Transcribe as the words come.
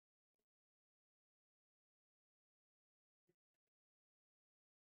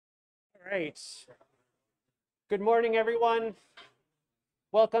right. Good morning, everyone.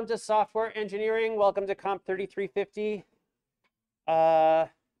 Welcome to software engineering. Welcome to Comp 3350.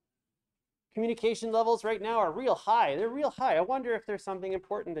 Communication levels right now are real high. They're real high. I wonder if there's something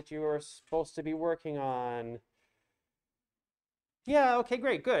important that you are supposed to be working on. Yeah, okay,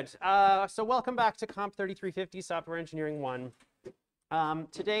 great, good. So welcome back to Comp 3350 Software Engineering 1.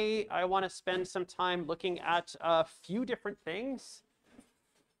 Today, I want to spend some time looking at a few different things.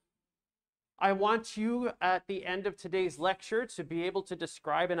 I want you, at the end of today's lecture, to be able to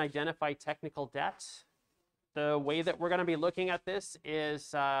describe and identify technical debt. The way that we're going to be looking at this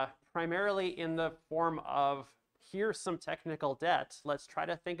is primarily in the form of, here's some technical debt. Let's try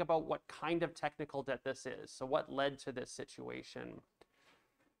to think about what kind of technical debt this is. So what led to this situation?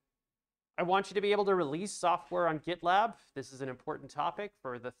 I want you to be able to release software on GitLab. This is an important topic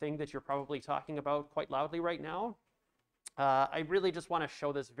for the thing that you're probably talking about quite loudly right now. I really just want to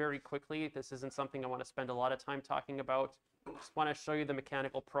show this very quickly. This isn't something I want to spend a lot of time talking about. I just want to show you the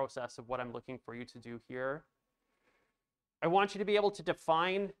mechanical process of what I'm looking for you to do here. I want you to be able to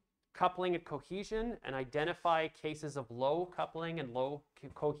define coupling and cohesion and identify cases of low coupling and low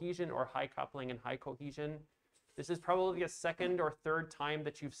cohesion, or high coupling and high cohesion. This is probably a second or third time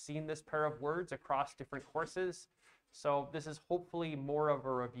that you've seen this pair of words across different courses. So this is hopefully more of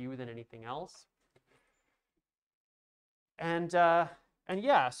a review than anything else. And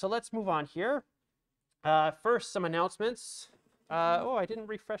yeah, so let's move on here. First, some announcements. Oh, I didn't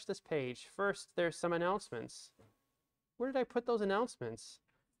refresh this page. First, there's some announcements. Where did I put those announcements?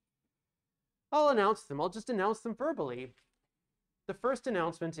 I'll announce them. I'll just announce them verbally. The first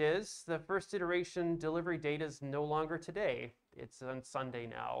announcement is the first iteration delivery date is no longer today. It's on Sunday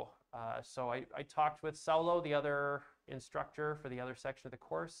now. So I talked with Saulo, the other instructor for the other section of the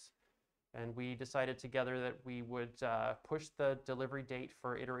course, and we decided together that we would push the delivery date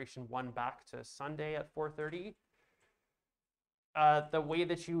for iteration 1 back to Sunday at 4:30. The way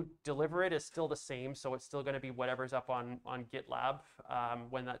that you deliver it is still the same, so it's still going to be whatever's up on GitLab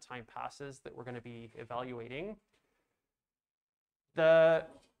when that time passes that we're going to be evaluating. The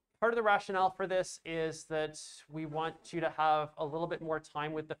part of the rationale for this is that we want you to have a little bit more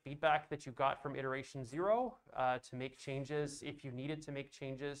time with the feedback that you got from iteration 0 to make changes if you needed to make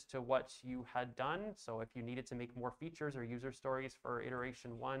changes to what you had done. So if you needed to make more features or user stories for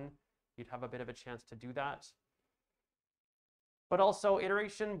iteration 1, you'd have a bit of a chance to do that. But also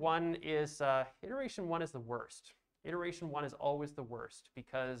iteration 1 is the worst. Iteration 1 is always the worst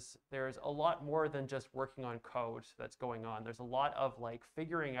because there's a lot more than just working on code that's going on. There's a lot of like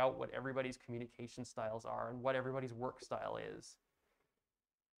figuring out what everybody's communication styles are and what everybody's work style is.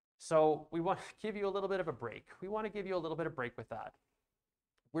 So we want to give you a little bit of a break. We want to give you a little bit of break with that.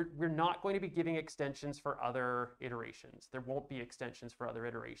 We're not going to be giving extensions for other iterations. There won't be extensions for other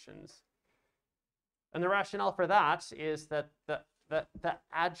iterations. And the rationale for that is that the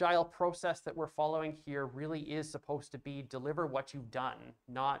agile process that we're following here really is supposed to be deliver what you've done,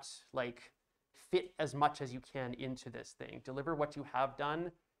 not like fit as much as you can into this thing. Deliver what you have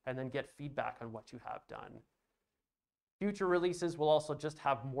done and then get feedback on what you have done. Future releases will also just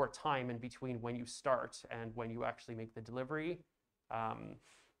have more time in between when you start and when you actually make the delivery.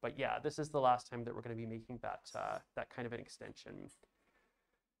 But yeah, this is the last time that we're going to be making that kind of an extension.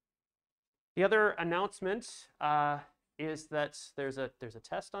 The other announcement is that there's a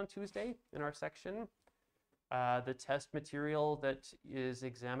test on Tuesday in our section. The test material that is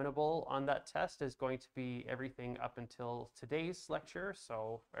examinable on that test is going to be everything up until today's lecture,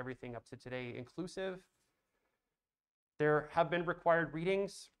 so everything up to today inclusive. There have been required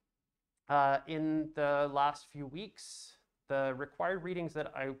readings in the last few weeks. The required readings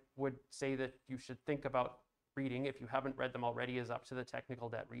that I would say that you should think about reading, if you haven't read them already, is up to the technical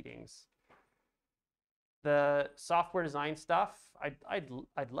debt readings. The software design stuff,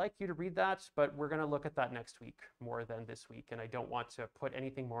 I'd like you to read that, but we're going to look at that next week more than this week, and I don't want to put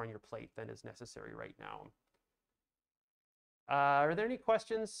anything more on your plate than is necessary right now. Are there any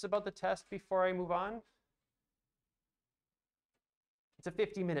questions about the test before I move on? It's a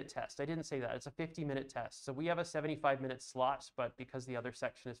 50-minute test. I didn't say that. It's a 50-minute test. So we have a 75-minute slot, but because the other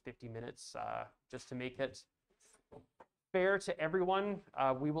section is 50 minutes, just to make it fair to everyone,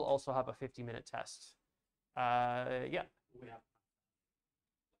 we will also have a 50-minute test. Yeah.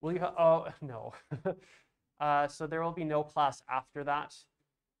 Will you oh, no. So there will be no class after that.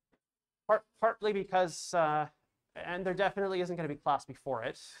 Partly because, and there definitely isn't going to be class before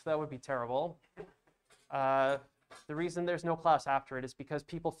it. That would be terrible. The reason there's no class after it is because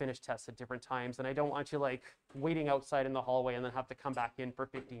people finish tests at different times, and I don't want you like waiting outside in the hallway and then have to come back in for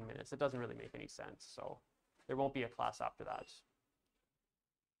 15 minutes. It doesn't really make any sense. So there won't be a class after that.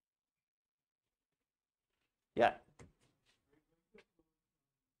 Yeah.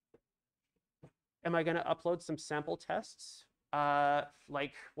 Am I going to upload some sample tests?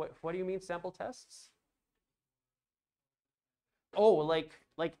 Like, what do you mean sample tests? Oh, like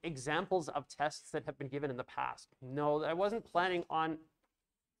examples of tests that have been given in the past. No, I wasn't planning on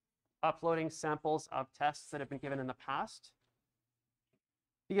uploading samples of tests that have been given in the past.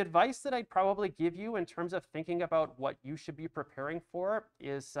 The advice that I'd probably give you in terms of thinking about what you should be preparing for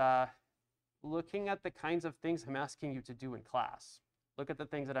is looking at the kinds of things I'm asking you to do in class. Look at the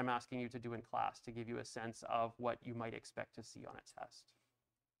things that I'm asking you to do in class to give you a sense of what you might expect to see on a test.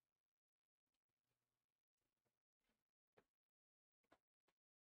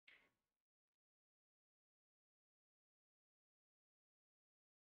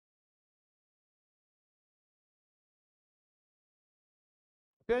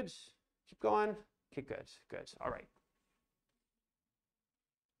 Good. Keep going. Okay, good, good. All right.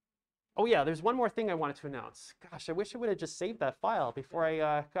 Oh yeah, there's one more thing I wanted to announce. Gosh, I wish I would have just saved that file before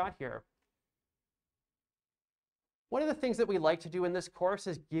I got here. One of the things that we like to do in this course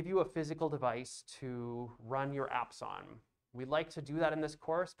is give you a physical device to run your apps on. We like to do that in this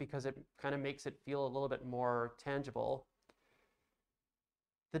course because it kind of makes it feel a little bit more tangible.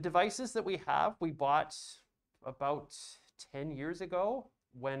 The devices that we have, we bought about 10 years ago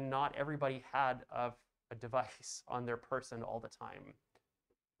when not everybody had a device on their person all the time.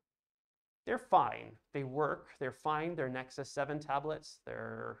 They're fine. They work. They're fine. They're Nexus 7 tablets.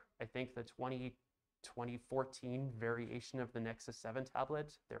 They're, I think, the 2014 variation of the Nexus 7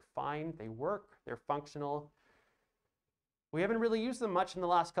 tablet. They're fine. They work. They're functional. We haven't really used them much in the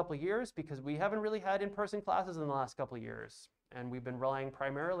last couple of years because we haven't really had in-person classes in the last couple of years. And we've been relying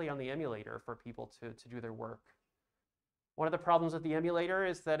primarily on the emulator for people to do their work. One of the problems with the emulator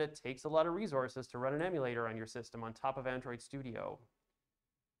is that it takes a lot of resources to run an emulator on your system on top of Android Studio.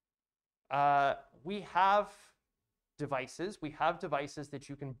 We have devices. We have devices that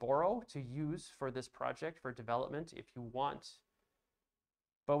you can borrow to use for this project for development if you want.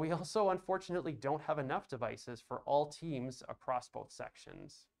 But we also, unfortunately, don't have enough devices for all teams across both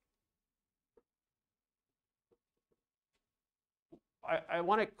sections. I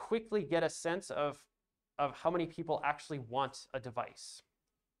want to quickly get a sense of how many people actually want a device.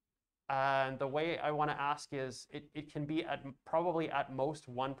 And the way I want to ask is, it can be probably at most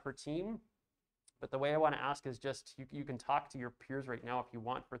one per team. But the way I want to ask is just, you can talk to your peers right now if you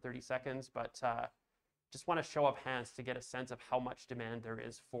want for 30 seconds, but just want a show of hands to get a sense of how much demand there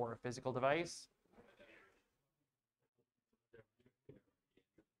is for a physical device.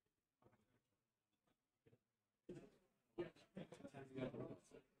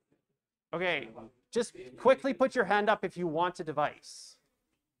 Okay, just quickly put your hand up if you want a device.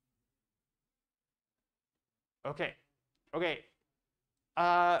 Okay, okay.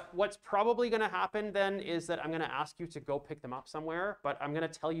 What's probably going to happen then is that I'm going to ask you to go pick them up somewhere, but I'm going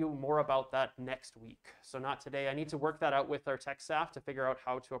to tell you more about that next week. So not today. I need to work that out with our tech staff to figure out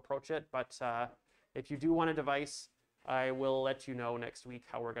how to approach it. But if you do want a device, I will let you know next week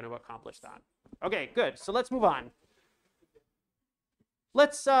how we're going to accomplish that. Okay, good. So let's move on.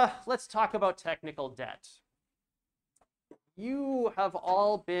 Let's talk about technical debt. You have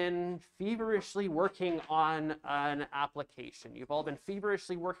all been feverishly working on an application. You've all been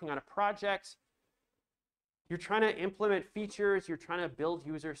feverishly working on a project. You're trying to implement features. You're trying to build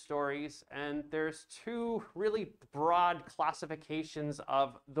user stories. And there's two really broad classifications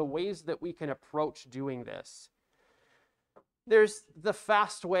of the ways that we can approach doing this. There's the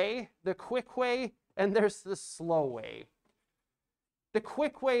fast way, the quick way, and there's the slow way. The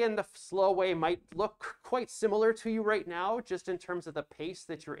quick way and the slow way might look quite similar to you right now, just in terms of the pace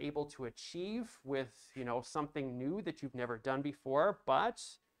that you're able to achieve with, something new that you've never done before. But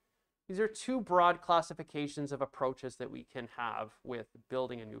these are two broad classifications of approaches that we can have with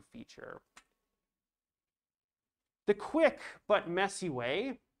building a new feature. The quick but messy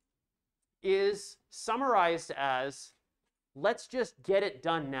way is summarized as, let's just get it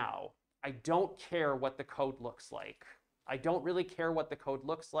done now. I don't care what the code looks like. I don't really care what the code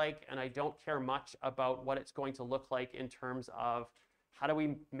looks like, and I don't care much about what it's going to look like in terms of how do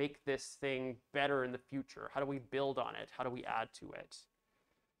we make this thing better in the future? How do we build on it? How do we add to it?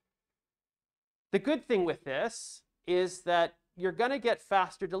 The good thing with this is that you're going to get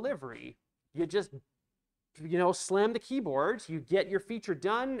faster delivery. You just, slam the keyboard, you get your feature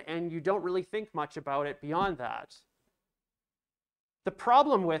done, and you don't really think much about it beyond that. The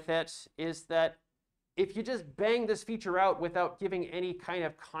problem with it is that if you just bang this feature out without giving any kind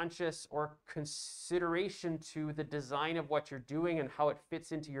of conscious or consideration to the design of what you're doing and how it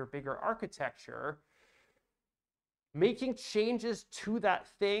fits into your bigger architecture, making changes to that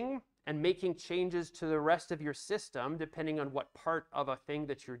thing and making changes to the rest of your system, depending on what part of a thing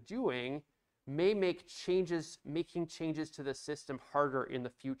that you're doing, may make making changes to the system harder in the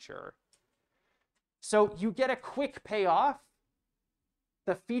future. So you get a quick payoff.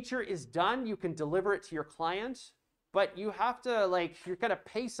 The feature is done. You can deliver it to your client, but you have to, like, you're going to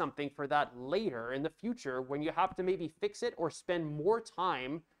pay something for that later in the future when you have to maybe fix it or spend more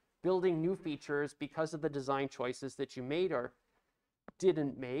time building new features because of the design choices that you made or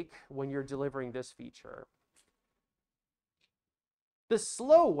didn't make when you're delivering this feature. The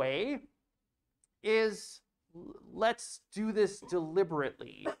slow way is, let's do this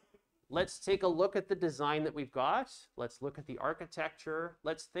deliberately. Let's take a look at the design that we've got. Let's look at the architecture.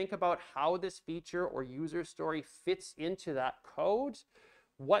 Let's think about how this feature or user story fits into that code.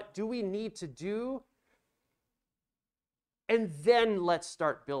 What do we need to do? And then let's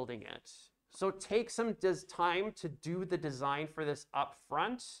start building it. So take some time to do the design for this up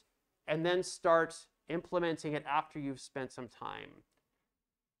front, and then start implementing it after you've spent some time.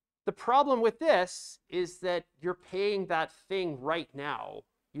 The problem with this is that you're paying that thing right now.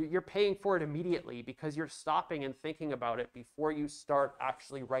 You're paying for it immediately because you're stopping and thinking about it before you start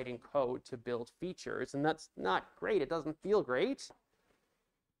actually writing code to build features. And that's not great. It doesn't feel great.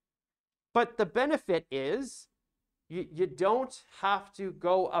 But the benefit is you don't have to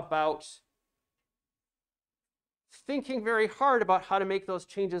go about thinking very hard about how to make those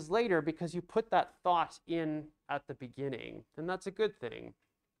changes later because you put that thought in at the beginning. And that's a good thing.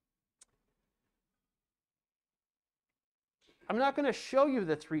 I'm not going to show you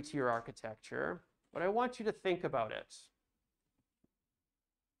the 3-tier architecture, but I want you to think about it.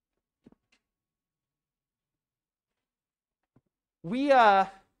 We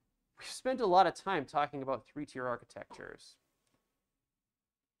spent a lot of time talking about 3-tier architectures.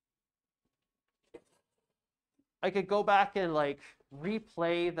 I could go back and like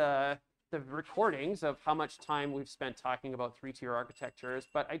replay the recordings of how much time we've spent talking about 3-tier architectures,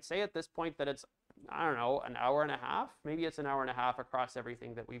 but I'd say at this point that it's, I don't know, an hour and a half. Maybe it's an hour and a half across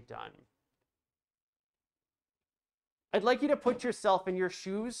everything that we've done. I'd like you to put yourself in your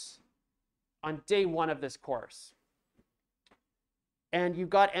shoes on day 1 of this course. And you've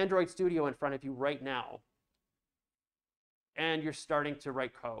got Android Studio in front of you right now. And you're starting to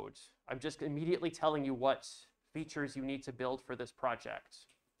write code. I'm just immediately telling you what features you need to build for this project.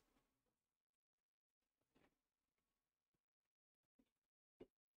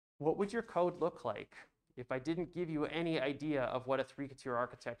 What would your code look like if I didn't give you any idea of what a 3-tier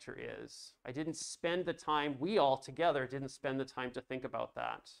architecture is? I didn't spend the time, we all together didn't spend the time to think about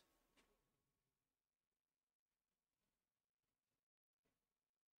that.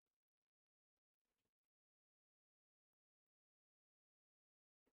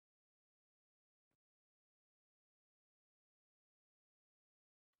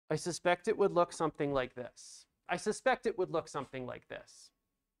 I suspect it would look something like this. I suspect it would look something like this.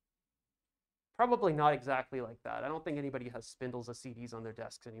 Probably not exactly like that. I don't think anybody has spindles of CDs on their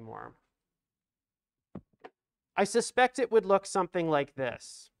desks anymore. I suspect it would look something like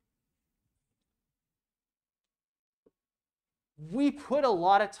this. We put a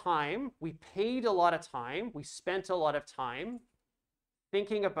lot of time, we paid a lot of time, we spent a lot of time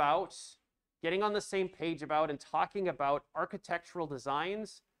thinking about, getting on the same page about, and talking about architectural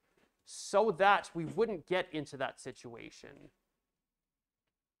designs so that we wouldn't get into that situation.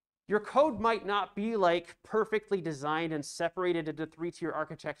 Your code might not be like perfectly designed and separated into 3-tier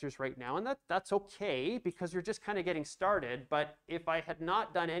architectures right now, and that's okay because you're just kind of getting started. But if I had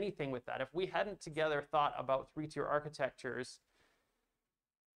not done anything with that, if we hadn't together thought about 3-tier architectures,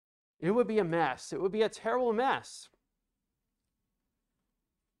 it would be a mess. It would be a terrible mess.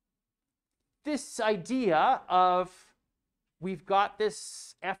 This idea of we've got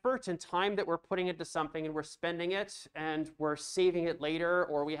this effort and time that we're putting into something and we're spending it and we're saving it later,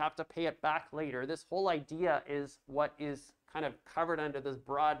 or we have to pay it back later. This whole idea is what is kind of covered under this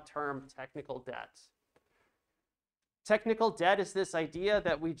broad term technical debt. Technical debt is this idea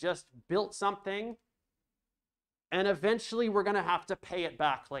that we just built something and eventually we're going to have to pay it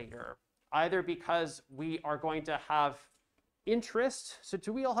back later, either because we are going to have interest. So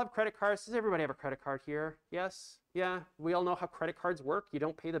do we all have credit cards? Does everybody have a credit card here? Yes? Yeah? We all know how credit cards work. You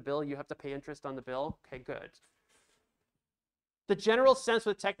don't pay the bill, you have to pay interest on the bill. Okay, good. The general sense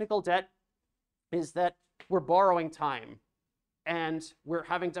with technical debt is that we're borrowing time and we're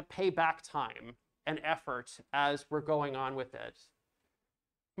having to pay back time and effort as we're going on with it.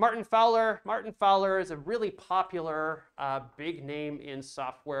 Martin Fowler is a really popular big name in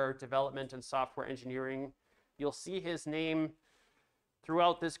software development and software engineering. You'll see his name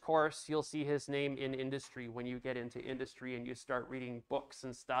Throughout this course, you'll see his name in industry when you get into industry and you start reading books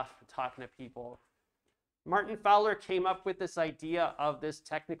and stuff, and talking to people. Martin Fowler came up with this idea of this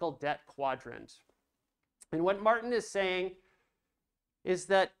technical debt quadrant. And what Martin is saying is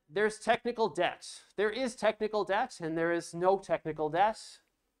that there's technical debt. There is technical debt and there is no technical debt.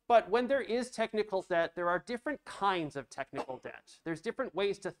 But when there is technical debt, there are different kinds of technical debt. There's different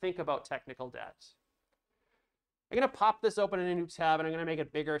ways to think about technical debt. I'm going to pop this open in a new tab and I'm going to make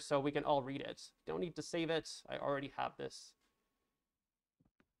it bigger so we can all read it. Don't need to save it. I already have this.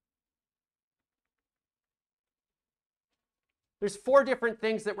 There's 4 different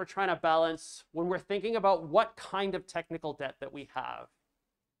things that we're trying to balance when we're thinking about what kind of technical debt that we have.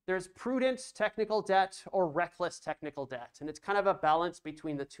 There's prudent technical debt or reckless technical debt, and it's kind of a balance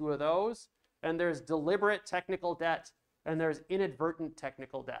between the 2 of those. And there's deliberate technical debt, and there's inadvertent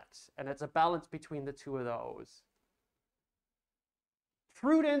technical debt, and it's a balance between the 2 of those.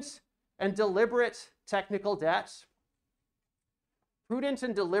 Prudent and deliberate technical debt. Prudent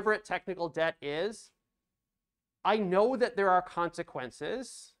and deliberate technical debt is, I know that there are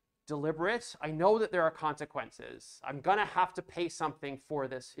consequences. Deliberate, I know that there are consequences. I'm gonna have to pay something for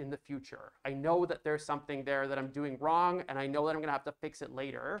this in the future. I know that there's something there that I'm doing wrong, and I know that I'm gonna have to fix it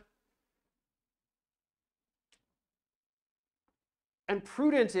later. And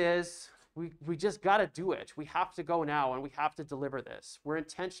prudent is, we just gotta do it. We have to go now, and we have to deliver this. We're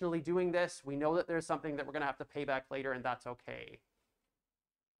intentionally doing this. We know that there's something that we're gonna have to pay back later, and that's okay.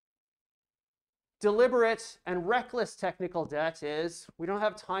 Deliberate and reckless technical debt is, we don't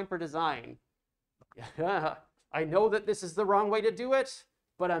have time for design. I know that this is the wrong way to do it,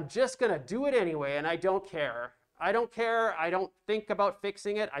 but I'm just gonna do it anyway, and I don't care. I don't care, I don't think about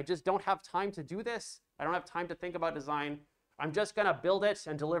fixing it, I just don't have time to do this. I don't have time to think about design. I'm just gonna build it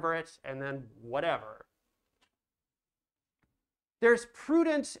and deliver it, and then whatever. There's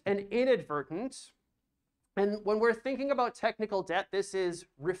prudent and inadvertent. And when we're thinking about technical debt, this is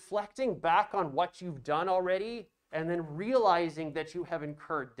reflecting back on what you've done already and then realizing that you have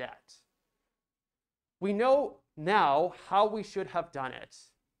incurred debt. We know now how we should have done it.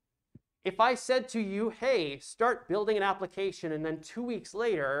 If I said to you, hey, start building an application, and then 2 weeks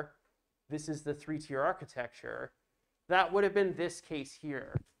later, this is the 3-tier architecture, that would have been this case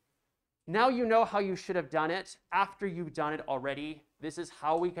here. Now you know how you should have done it after you've done it already. This is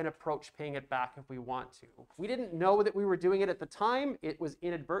how we can approach paying it back if we want to. We didn't know that we were doing it at the time. It was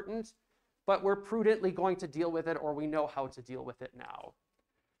inadvertent, but we're prudently going to deal with it, or we know how to deal with it now.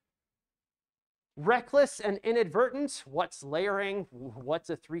 Reckless and inadvertent, what's layering?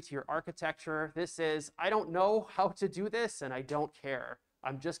 What's a 3-tier architecture? This is, I don't know how to do this, and I don't care.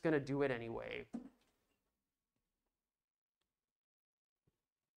 I'm just going to do it anyway.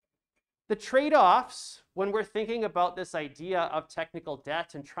 The trade-offs, when we're thinking about this idea of technical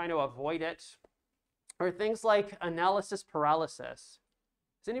debt and trying to avoid it, are things like analysis paralysis.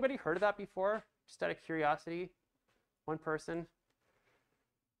 Has anybody heard of that before? Just out of curiosity? 1 person?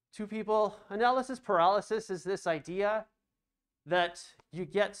 2 people? Analysis paralysis is this idea that you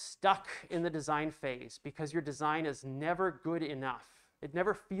get stuck in the design phase because your design is never good enough. It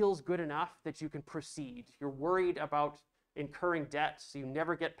never feels good enough that you can proceed. You're worried about incurring debt, so you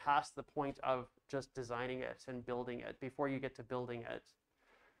never get past the point of just designing it and building it before you get to building it.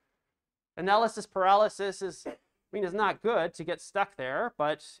 Analysis paralysis is, it's not good to get stuck there,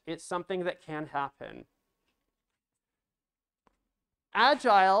 but it's something that can happen.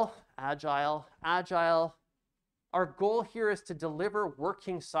 Agile. Our goal here is to deliver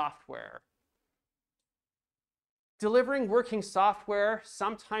working software. Delivering working software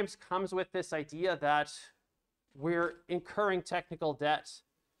sometimes comes with this idea that we're incurring technical debt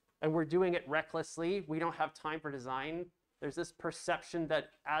and we're doing it recklessly. We don't have time for design. There's this perception that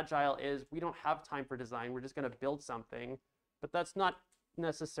agile is, we don't have time for design. We're just going to build something. But that's not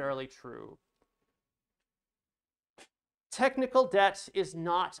necessarily true. Technical debt is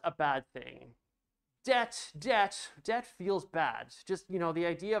not a bad thing. Debt feels bad. Just, the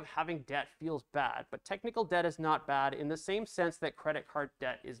idea of having debt feels bad. But technical debt is not bad in the same sense that credit card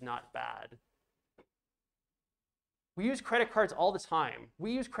debt is not bad. We use credit cards all the time.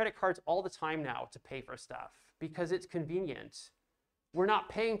 We use credit cards all the time now to pay for stuff because it's convenient. We're not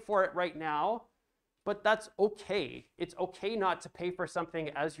paying for it right now, but that's okay. It's okay not to pay for something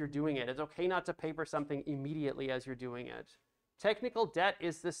as you're doing it. It's okay not to pay for something immediately as you're doing it. Technical debt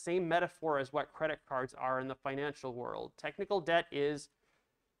is the same metaphor as what credit cards are in the financial world. Technical debt is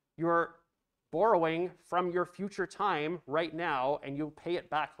you're borrowing from your future time right now, and you'll pay it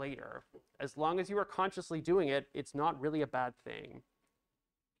back later. As long as you are consciously doing it, it's not really a bad thing.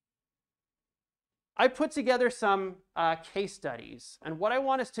 I put together some case studies, and what I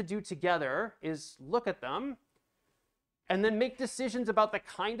want us to do together is look at them and then make decisions about the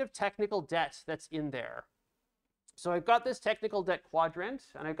kind of technical debt that's in there. So I've got this technical debt quadrant,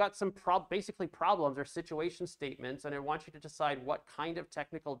 and I've got some basically problems or situation statements, and I want you to decide what kind of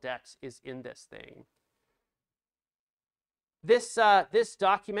technical debt is in this thing. This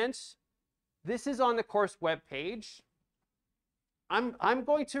document, this is on the course webpage. I'm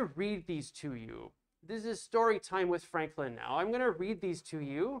going to read these to you. This is story time with Franklin now. I'm going to read these to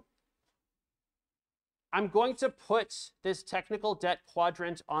you. I'm going to put this technical debt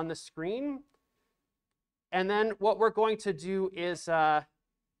quadrant on the screen. And then what we're going to do is do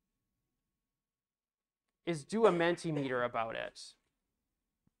a Mentimeter about it.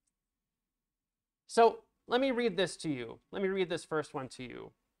 So let me read this to you. Let me read this first one to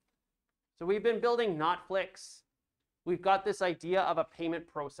you. So we've been building Notflix. We've got this idea of a payment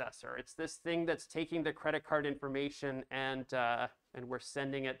processor. It's this thing that's taking the credit card information and we're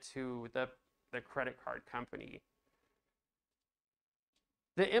sending it to the credit card company.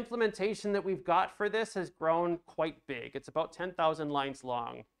 The implementation that we've got for this has grown quite big. It's about 10,000 lines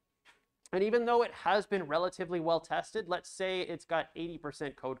long. And even though it has been relatively well tested, let's say it's got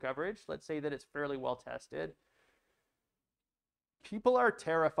 80% code coverage. Let's say that it's fairly well tested. People are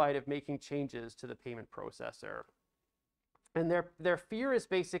terrified of making changes to the payment processor. And their fear is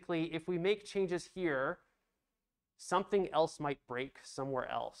basically, if we make changes here, something else might break somewhere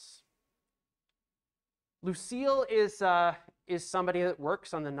else. Lucille is somebody that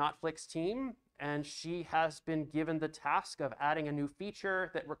works on the Notflix team, and she has been given the task of adding a new feature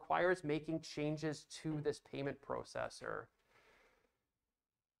that requires making changes to this payment processor.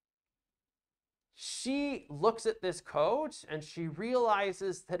 She looks at this code and she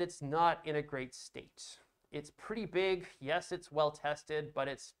realizes that it's not in a great state. It's pretty big. Yes, it's well tested, but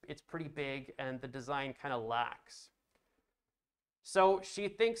it's pretty big and the design kind of lacks. So she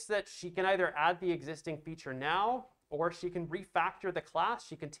thinks that she can either add the existing feature now, or she can refactor the class.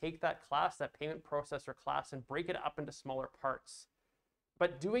 She can take that class, that payment processor class, and break it up into smaller parts.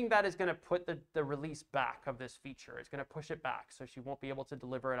 But doing that is going to put the release back of this feature. It's going to push it back, so she won't be able to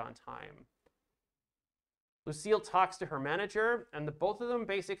deliver it on time. Lucille talks to her manager, and both of them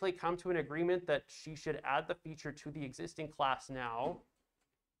basically come to an agreement that she should add the feature to the existing class now.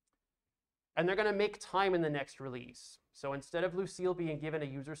 And they're going to make time in the next release. So instead of Lucille being given a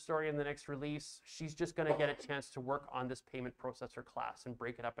user story in the next release, she's just going to get a chance to work on this payment processor class and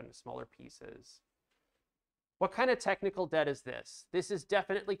break it up into smaller pieces. What kind of technical debt is this? This is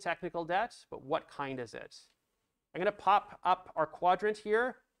definitely technical debt, but what kind is it? I'm going to pop up our quadrant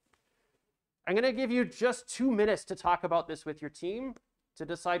here. I'm going to give you just 2 minutes to talk about this with your team, to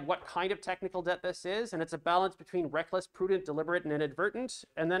decide what kind of technical debt this is, and it's a balance between reckless, prudent, deliberate, and inadvertent.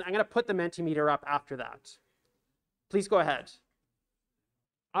 And then I'm going to put the Mentimeter up after that. Please go ahead.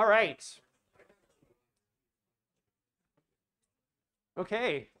 All right.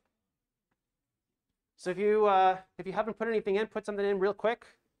 Okay. So if you haven't put anything in, put something in real quick.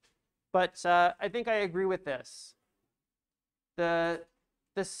 But I think I agree with this. The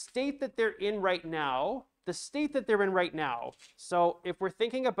state that they're in right now, so if we're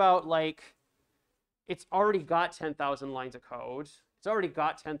thinking about, like, it's already got 10,000 lines of code. It's already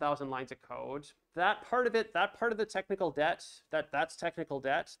got 10,000 lines of code. That part of it, that part of the technical debt, that's technical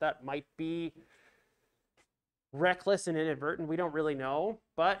debt. That might be reckless and inadvertent. We don't really know.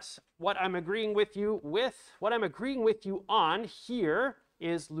 But what I'm agreeing with you on here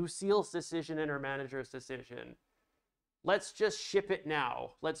is Lucille's decision and her manager's decision. Let's just ship it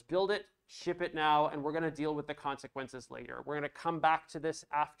now. Let's build it, ship it now, and we're going to deal with the consequences later. We're going to come back to this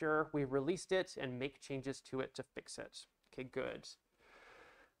after we've released it and make changes to it to fix it. Okay, good.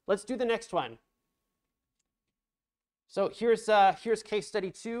 Let's do the next one. So here's case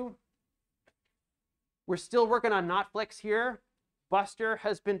study 2. We're still working on Notflix here. Buster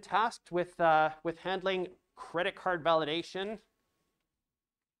has been tasked with handling credit card validation.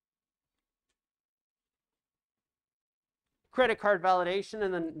 Credit card validation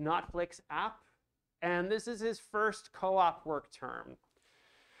in the Notflix app. And this is his first co-op work term.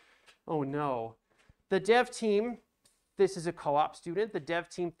 Oh no. The dev team, this is a co-op student. The dev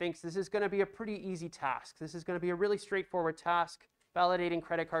team thinks this is going to be a pretty easy task. This is going to be a really straightforward task. Validating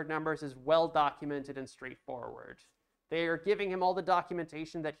credit card numbers is well documented and straightforward. They are giving him all the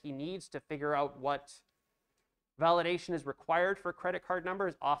documentation that he needs to figure out what validation is required for credit card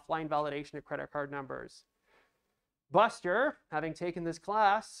numbers, offline validation of credit card numbers. Buster, having taken this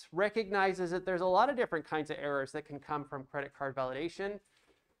class, recognizes that there's a lot of different kinds of errors that can come from credit card validation.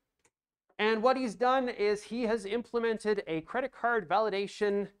 And what he's done is he has implemented a credit card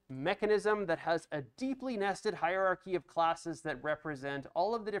validation mechanism that has a deeply nested hierarchy of classes that represent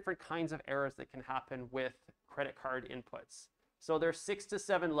all of the different kinds of errors that can happen with credit card inputs. So there's 6 to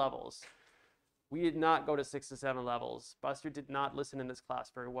 7 levels. We did not go to 6 to 7 levels. Buster did not listen in this class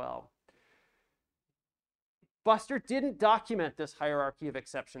very well. Buster didn't document this hierarchy of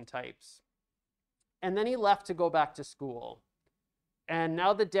exception types. And then he left to go back to school. And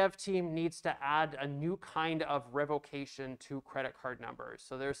now the dev team needs to add a new kind of revocation to credit card numbers.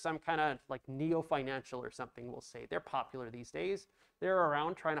 So there's some kind of like Neo Financial or something, we'll say. They're popular these days. They're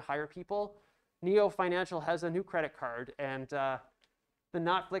around trying to hire people. Neo Financial has a new credit card, and the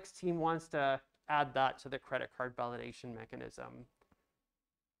Netflix team wants to add that to the credit card validation mechanism.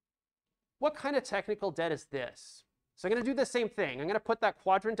 What kind of technical debt is this? So I'm going to do the same thing. I'm going to put that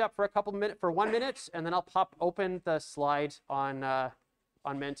quadrant up for 1 minute, and then I'll pop open the slide on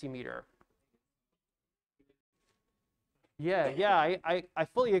Mentimeter. Yeah, I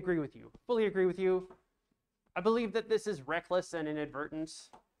fully agree with you. Fully agree with you. I believe that this is reckless and inadvertent.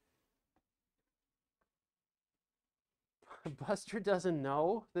 Buster doesn't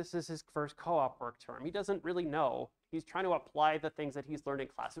know. This is his first co-op work term. He doesn't really know. He's trying to apply the things that he's learned in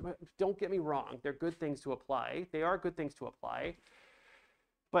class. Don't get me wrong. They're good things to apply. They are good things to apply.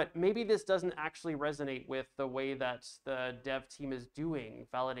 But maybe this doesn't actually resonate with the way that the dev team is doing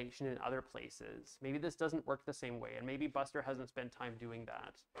validation in other places. Maybe this doesn't work the same way, and maybe Buster hasn't spent time doing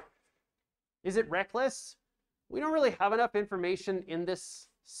that. Is it reckless? We don't really have enough information in this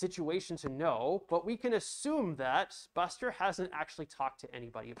situation to know, but we can assume that Buster hasn't actually talked to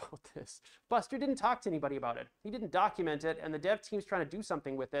anybody about this. Buster didn't talk to anybody about it. He didn't document it, and the dev team's trying to do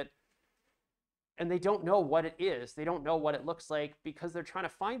something with it, and they don't know what it is. They don't know what it looks like because they're trying to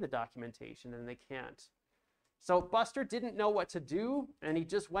find the documentation, and they can't. So Buster didn't know what to do, and he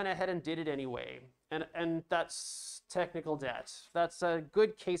just went ahead and did it anyway. And that's technical debt. That's a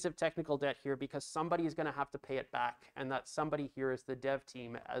good case of technical debt here because somebody is going to have to pay it back, and that somebody here is the dev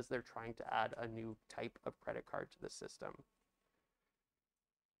team as they're trying to add a new type of credit card to the system.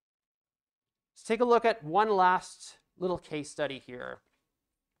 Let's take a look at one last little case study here.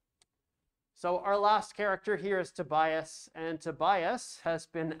 So our last character here is Tobias, and Tobias has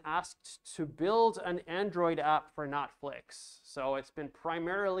been asked to build an Android app for Netflix. So it's been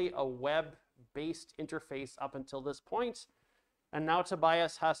primarily a web-based interface up until this point, and now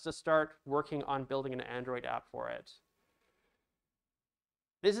Tobias has to start working on building an Android app for it.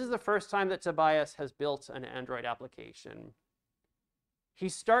 This is the first time that Tobias has built an Android application. He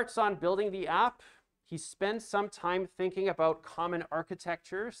starts on building the app. He spends some time thinking about common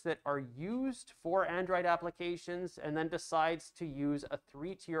architectures that are used for Android applications and then decides to use a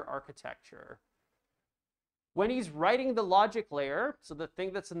 3-tier architecture. When he's writing the logic layer, so the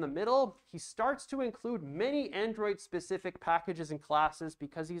thing that's in the middle, he starts to include many Android-specific packages and classes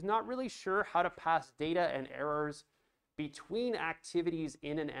because he's not really sure how to pass data and errors between activities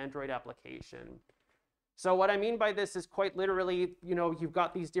in an Android application. So what I mean by this is quite literally, you've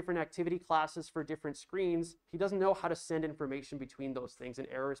got these different activity classes for different screens. He doesn't know how to send information between those things and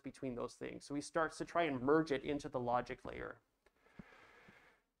errors between those things. So he starts to try and merge it into the logic layer.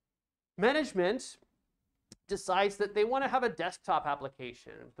 Management decides that they want to have a desktop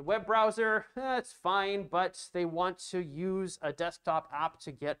application. The web browser, it's fine, but they want to use a desktop app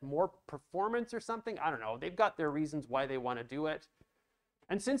to get more performance or something. I don't know. They've got their reasons why they want to do it.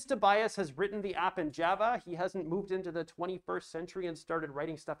 And since Tobias has written the app in Java, he hasn't moved into the 21st century and started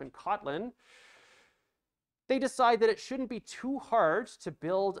writing stuff in Kotlin. They decide that it shouldn't be too hard to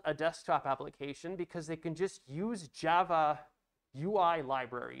build a desktop application because they can just use Java UI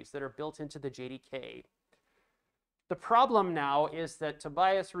libraries that are built into the JDK. The problem now is that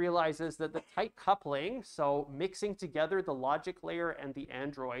Tobias realizes that the tight coupling, so mixing together the logic layer and the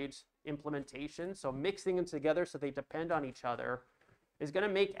Android implementation, so mixing them together so they depend on each other, is going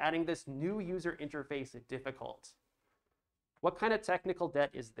to make adding this new user interface difficult. What kind of technical debt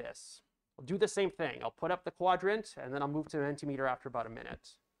is this? I'll do the same thing. I'll put up the quadrant, and then I'll move to Mentimeter after about a minute.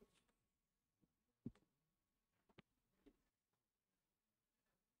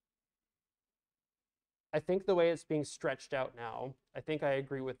 I think the way it's being stretched out now, I think I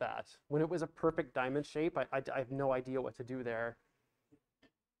agree with that. When it was a perfect diamond shape, I have no idea what to do there.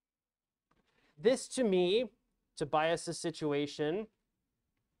 This, to me, Tobias's situation,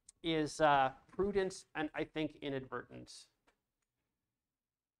 is prudent and I think inadvertent.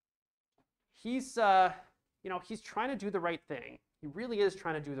 He's trying to do the right thing. He really is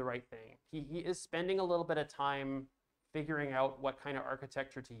trying to do the right thing. He is spending a little bit of time figuring out what kind of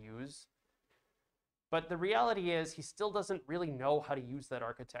architecture to use. But the reality is he still doesn't really know how to use that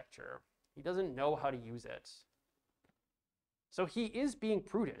architecture. He doesn't know how to use it. So he is being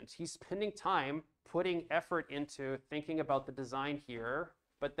prudent. He's spending time putting effort into thinking about the design here,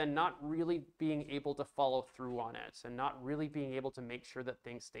 but then not really being able to follow through on it and not really being able to make sure that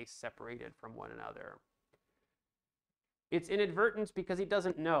things stay separated from one another. It's inadvertent because he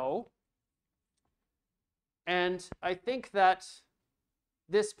doesn't know. And I think that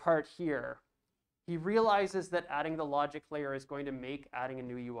this part here, he realizes that adding the logic layer is going to make adding a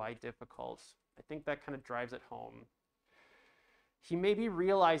new UI difficult. I think that kind of drives it home. He maybe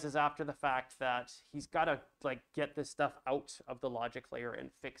realizes after the fact that he's got to get this stuff out of the logic layer and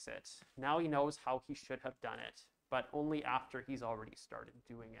fix it. Now he knows how he should have done it, but only after he's already started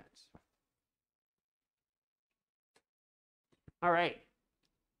doing it. All right.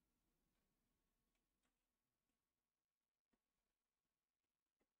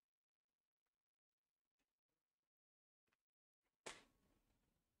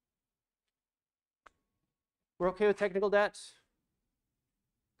 We're okay with technical debt?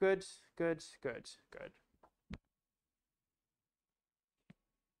 Good, good, good, good.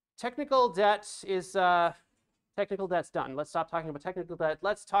 Technical debt is, technical debt's done. Let's stop talking about technical debt.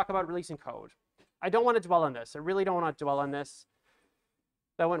 Let's talk about releasing code. I don't want to dwell on this. I really don't want to dwell on this.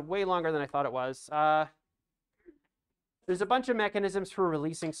 That went way longer than I thought it was. There's a bunch of mechanisms for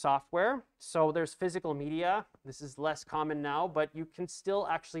releasing software. So there's physical media. This is less common now, but you can still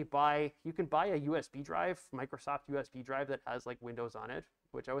actually buy, you can buy a USB drive, Microsoft USB drive that has Windows on it,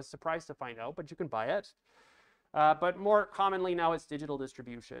 which I was surprised to find out, but you can buy it. But more commonly now it's digital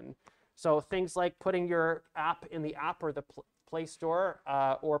distribution. So things like putting your app in the app or the Play Store,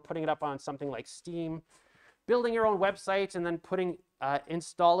 or putting it up on something like Steam, building your own website and then putting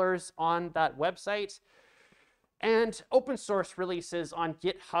installers on that website, and open source releases on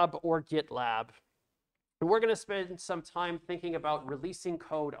GitHub or GitLab. And we're going to spend some time thinking about releasing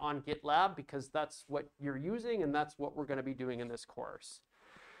code on GitLab because that's what you're using and that's what we're going to be doing in this course.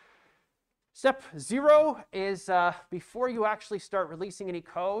 Step 0 is before you actually start releasing any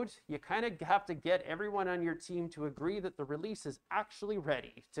code, you kind of have to get everyone on your team to agree that the release is actually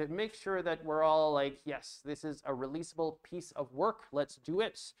ready, to make sure that we're all yes, this is a releasable piece of work, let's do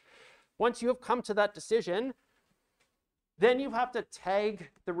it. Once you have come to that decision, then you have to tag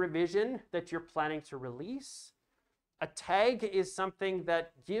the revision that you're planning to release. A tag is something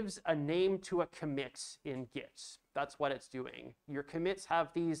that gives a name to a commit in Git. That's what it's doing. Your commits have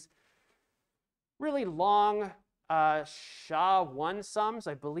these really long SHA-1 sums.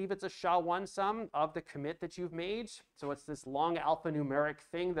 I believe it's a SHA-1 sum of the commit that you've made. So it's this long alphanumeric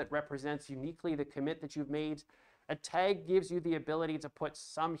thing that represents uniquely the commit that you've made. A tag gives you the ability to put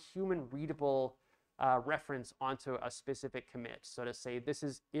some human readable reference onto a specific commit. So to say this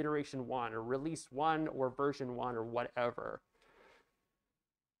is iteration 1 or release 1 or version 1 or whatever.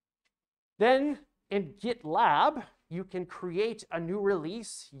 Then in GitLab, you can create a new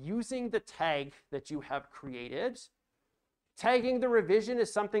release using the tag that you have created. Tagging the revision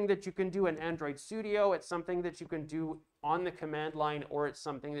is something that you can do in Android Studio. It's something that you can do on the command line, or it's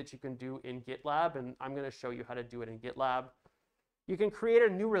something that you can do in GitLab. And I'm going to show you how to do it in GitLab. You can create a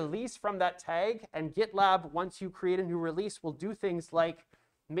new release from that tag, and GitLab, once you create a new release, will do things like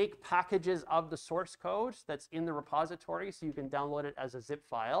make packages of the source code that's in the repository so you can download it as a zip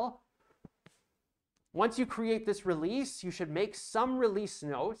file. Once you create this release, you should make some release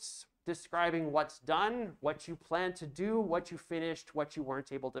notes describing what's done, what you plan to do, what you finished, what you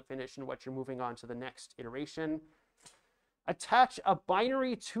weren't able to finish, and what you're moving on to the next iteration. Attach a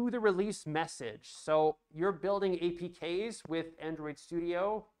binary to the release message. So you're building APKs with Android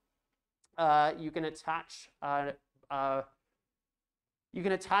Studio. You can attach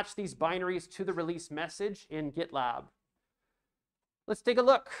these binaries to the release message in GitLab. Let's take a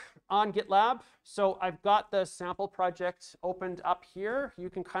look on GitLab. So I've got the sample project opened up here. You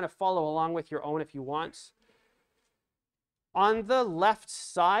can kind of follow along with your own if you want. On the left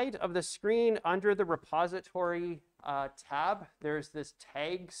side of the screen, under the repository tab, there's this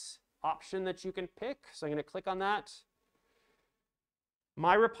tags option that you can pick. So I'm going to click on that.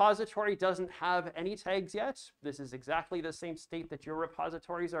 My repository doesn't have any tags yet. This is exactly the same state that your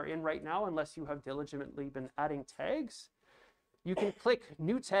repositories are in right now, unless you have diligently been adding tags. You can click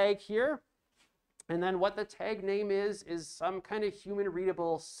new tag here. And then what the tag name is some kind of human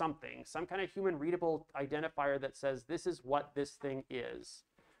readable something, some kind of human readable identifier that says this is what this thing is.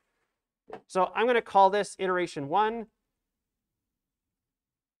 So I'm going to call this iteration 1.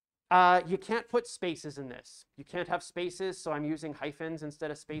 You can't put spaces in this. You can't have spaces, so I'm using hyphens instead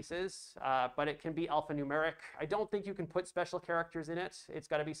of spaces, but it can be alphanumeric. I don't think you can put special characters in it. It's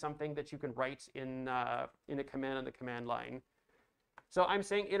got to be something that you can write in a command on the command line. So I'm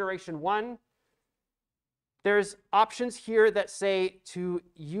saying iteration 1. There's options here that say to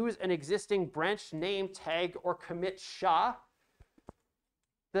use an existing branch name tag or commit SHA.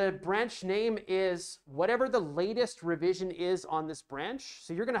 The branch name is whatever the latest revision is on this branch.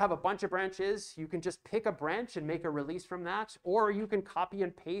 So you're going to have a bunch of branches. You can just pick a branch and make a release from that, or you can copy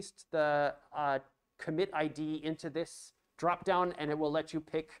and paste the commit ID into this dropdown, and it will let you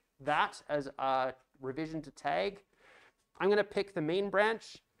pick that as a revision to tag. I'm going to pick the main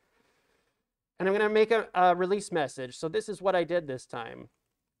branch. And I'm going to make a release message. So this is what I did this time.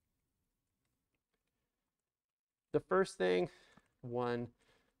 The first thing, 1,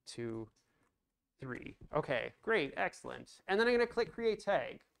 2, 3. OK, great, excellent. And then I'm going to click Create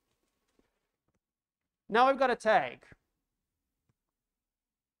Tag. Now I've got a tag.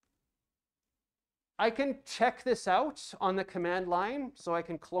 I can check this out on the command line. So I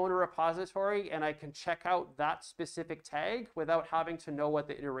can clone a repository and I can check out that specific tag without having to know what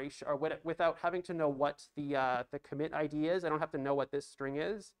the iteration, or without having to know what the commit ID is. I don't have to know what this string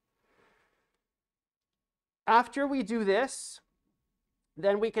is. After we do this,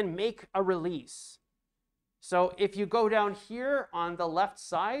 then we can make a release. So if you go down here on the left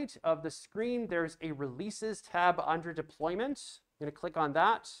side of the screen, there's a Releases tab under Deployment. I'm going to click on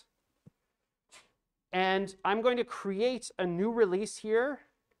that. And I'm going to create a new release here.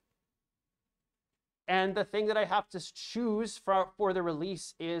 And the thing that I have to choose for the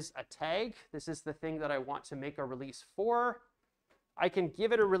release is a tag. This is the thing that I want to make a release for. I can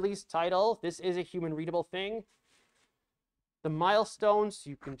give it a release title. This is a human readable thing. The milestones,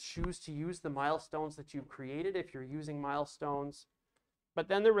 you can choose to use the milestones that you've created if you're using milestones. But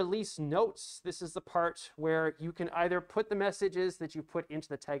then the release notes, this is the part where you can either put the messages that you put into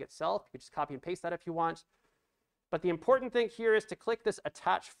the tag itself. You can just copy and paste that if you want. But the important thing here is to click this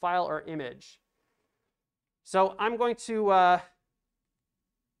attach file or image. So I'm going to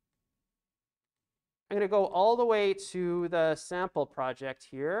go all the way to the sample project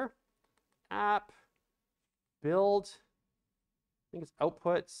here. App, build, I think it's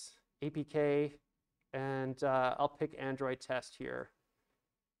outputs, APK, and I'll pick Android test here.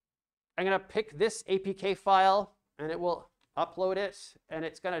 I'm going to pick this APK file, and it will upload it, and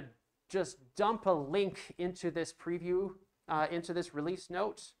it's going to just dump a link into this preview, into this release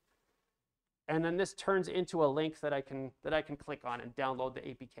note. And then this turns into a link that I can click on and download the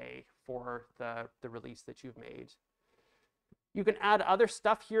APK for the release that you've made. You can add other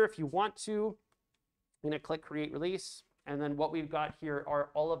stuff here if you want to. I'm going to click Create Release. And then what we've got here are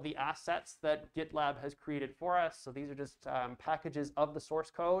all of the assets that GitLab has created for us. So these are just packages of the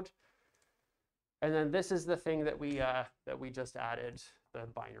source code. And then this is the thing that we just added, the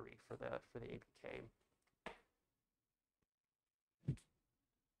binary for the APK.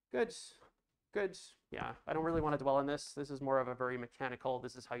 Good, good. Yeah, I don't really want to dwell on this. This is more of a very mechanical,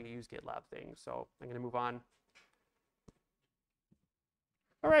 this is how you use GitLab thing. So I'm going to move on.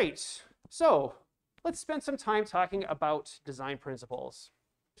 All right, so let's spend some time talking about design principles.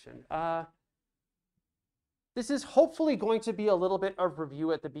 This is hopefully going to be a little bit of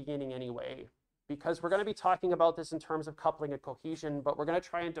review at the beginning anyway, because we're going to be talking about this in terms of coupling and cohesion, but we're going to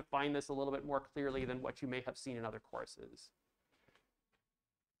try and define this a little bit more clearly than what you may have seen in other courses.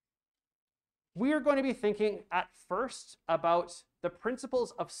 We are going to be thinking at first about the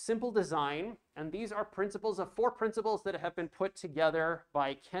principles of simple design, and these are principles of 4 principles that have been put together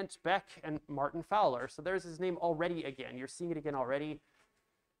by Kent Beck and Martin Fowler. So there's his name already again. You're seeing it again already.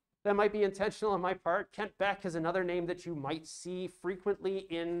 That might be intentional on my part. Kent Beck is another name that you might see frequently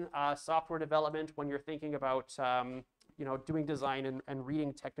in software development when you're thinking about doing design and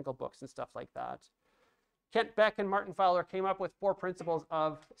reading technical books and stuff like that. Kent Beck and Martin Fowler came up with 4 principles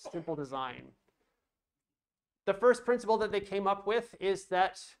of simple design. The first principle that they came up with is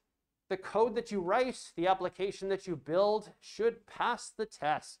that the code that you write, the application that you build, should pass the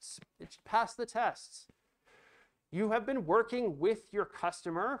tests. It should pass the tests. You have been working with your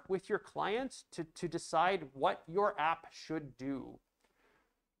customer, with your client, to decide what your app should do.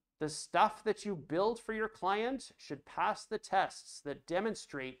 The stuff that you build for your client should pass the tests that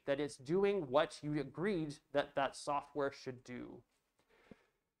demonstrate that it's doing what you agreed that that software should do.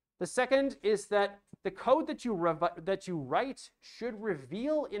 The second is that the code that you write should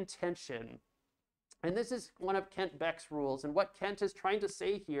reveal intention. And this is one of Kent Beck's rules. And what Kent is trying to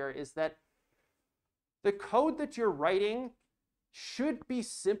say here is that the code that you're writing should be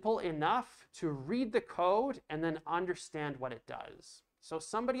simple enough to read the code and then understand what it does. So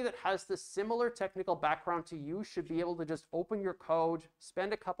somebody that has the similar technical background to you should be able to just open your code,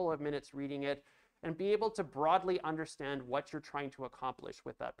 spend a couple of minutes reading it, and be able to broadly understand what you're trying to accomplish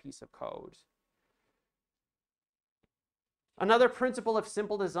with that piece of code. Another principle of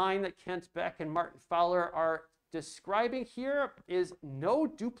simple design that Kent Beck and Martin Fowler are describing here is no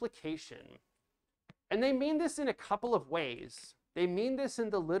duplication. And they mean this in a couple of ways. They mean this in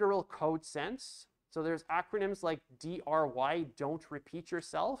the literal code sense. So there's acronyms like DRY, don't repeat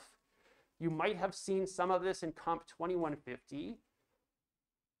yourself. You might have seen some of this in Comp 2150.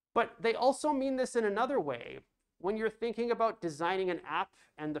 But they also mean this in another way. When you're thinking about designing an app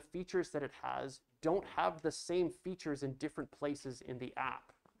and the features that it has, don't have the same features in different places in the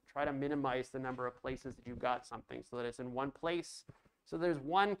app. Try to minimize the number of places that you've got something so that it's in one place. So there's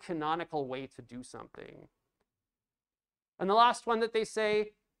one canonical way to do something. And the last one that they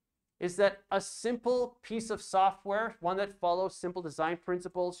say is that a simple piece of software, one that follows simple design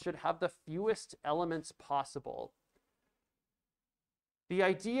principles, should have the fewest elements possible. The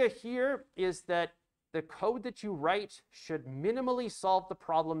idea here is that the code that you write should minimally solve the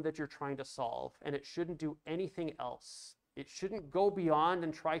problem that you're trying to solve, and it shouldn't do anything else. It shouldn't go beyond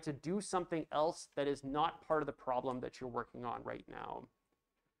and try to do something else that is not part of the problem that you're working on right now.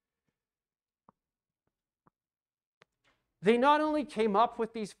 They not only came up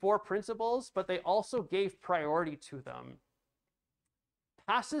with these 4 principles, but they also gave priority to them.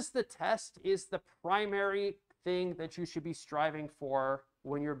 Passes the test is the primary thing that you should be striving for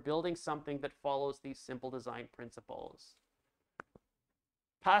when you're building something that follows these simple design principles.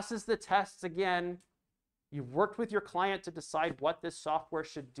 Passes the tests, again, you've worked with your client to decide what this software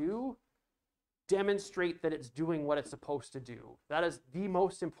should do. Demonstrate that it's doing what it's supposed to do. That is the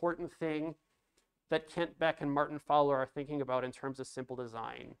most important thing that Kent Beck and Martin Fowler are thinking about in terms of simple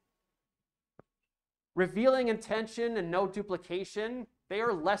design. Revealing intention and no duplication, they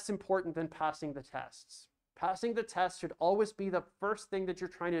are less important than passing the tests. Passing the test should always be the first thing that you're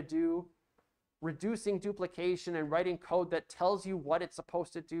trying to do. Reducing duplication and writing code that tells you what it's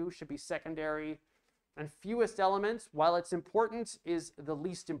supposed to do should be secondary. And fewest elements, while it's important, is the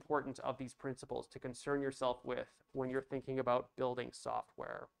least important of these principles to concern yourself with when you're thinking about building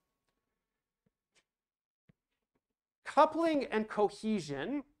software. Coupling and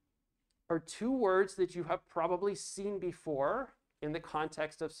cohesion are 2 words that you have probably seen before in the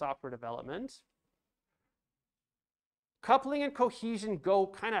context of software development. Coupling and cohesion go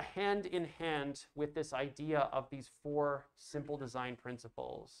kind of hand in hand with this idea of these 4 simple design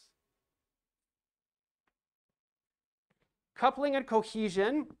principles. Coupling and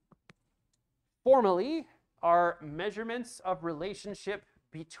cohesion formally are measurements of relationship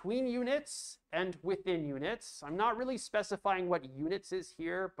between units and within units. I'm not really specifying what units is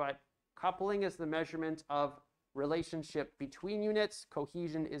here, but coupling is the measurement of relationship between units.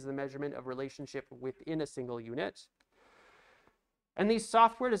 Cohesion is the measurement of relationship within a single unit. And these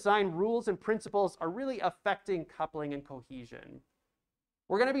software design rules and principles are really affecting coupling and cohesion.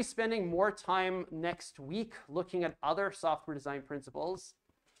 We're going to be spending more time next week looking at other software design principles.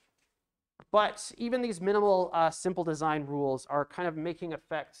 But even these minimal simple design rules are kind of making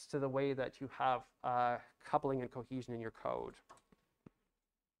effects to the way that you have coupling and cohesion in your code.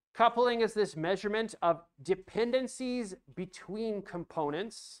 Coupling is this measurement of dependencies between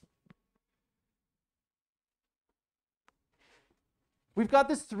components. We've got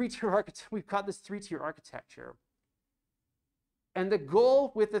this three-tier architecture. And the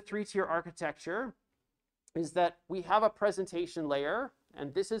goal with the 3-tier architecture is that we have a presentation layer,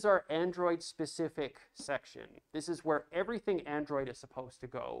 and this is our Android-specific section. This is where everything Android is supposed to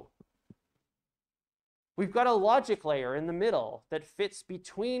go. We've got a logic layer in the middle that fits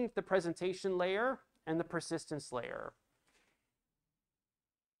between the presentation layer and the persistence layer.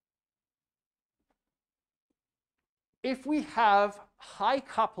 If we have high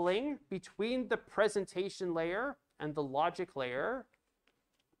coupling between the presentation layer and the logic layer,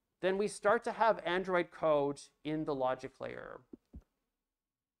 then we start to have Android code in the logic layer.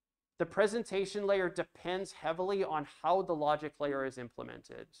 The presentation layer depends heavily on how the logic layer is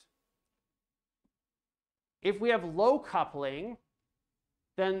implemented. If we have low coupling,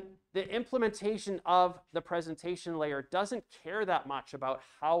 then the implementation of the presentation layer doesn't care that much about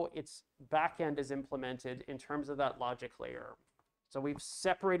how its backend is implemented in terms of that logic layer. So we've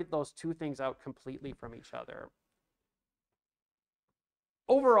separated those 2 things out completely from each other.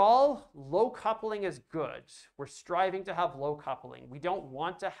 Overall, low coupling is good. We're striving to have low coupling. We don't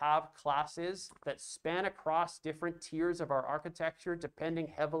want to have classes that span across different tiers of our architecture, depending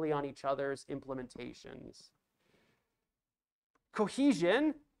heavily on each other's implementations.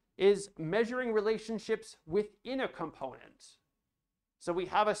 Cohesion is measuring relationships within a component. So we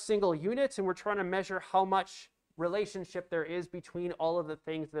have a single unit, and we're trying to measure how much relationship there is between all of the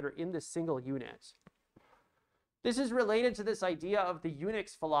things that are in this single unit. This is related to this idea of the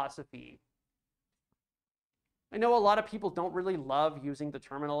Unix philosophy. I know a lot of people don't really love using the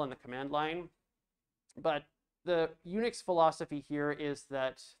terminal and the command line, but the Unix philosophy here is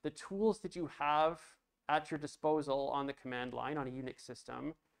that the tools that you have at your disposal on the command line on a Unix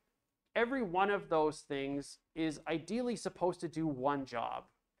system, every one of those things is ideally supposed to do one job,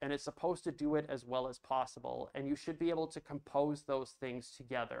 and it's supposed to do it as well as possible, and you should be able to compose those things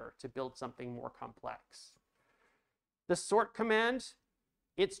together to build something more complex. The sort command,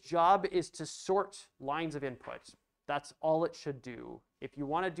 its job is to sort lines of input. That's all it should do. If you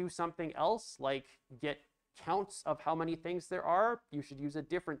want to do something else, like get counts of how many things there are, you should use a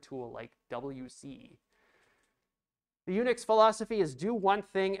different tool like WC. The Unix philosophy is do one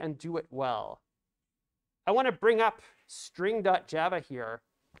thing and do it well. I want to bring up string.java here.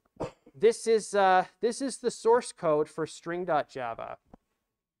 This is the source code for string.java.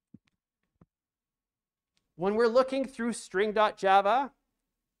 When we're looking through string.java,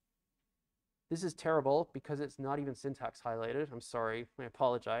 this is terrible because it's not even syntax highlighted. I'm sorry, I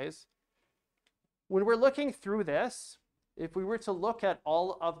apologize. When we're looking through this, if we were to look at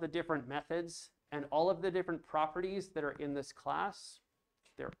all of the different methods and all of the different properties that are in this class,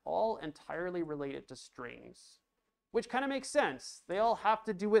 they're all entirely related to strings, which kind of makes sense. They all have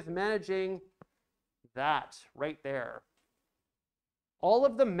to do with managing that right there. All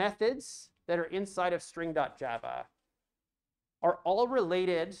of the methods that are inside of string.java are all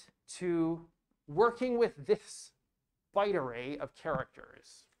related to working with this byte array of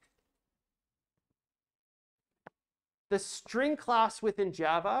characters. The string class within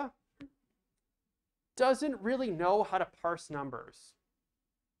Java doesn't really know how to parse numbers.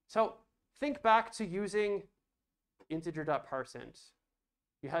 So think back to using integer.parseInt.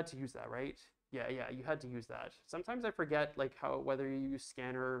 You had to use that, right? Yeah, you had to use that. Sometimes I forget like whether you use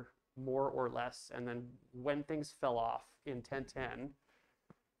scanner more or less, and then when things fell off in 10.10,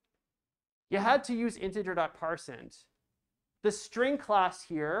 you had to use integer.parseInt. The string class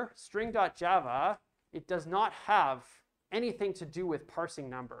here, string.java, it does not have anything to do with parsing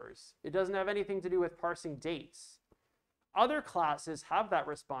numbers. It doesn't have anything to do with parsing dates. Other classes have that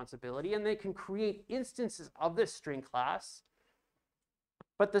responsibility, and they can create instances of this string class.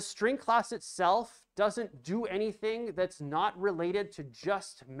 But the string class itself doesn't do anything that's not related to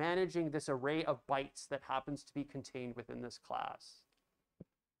just managing this array of bytes that happens to be contained within this class.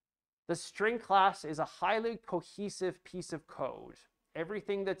 The string class is a highly cohesive piece of code.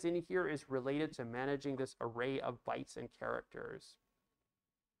 Everything that's in here is related to managing this array of bytes and characters.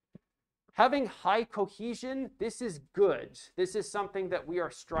 Having high cohesion, this is good. This is something that we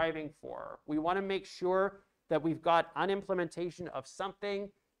are striving for. We want to make sure that we've got an implementation of something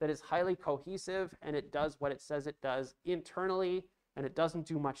that is highly cohesive and it does what it says it does internally, and it doesn't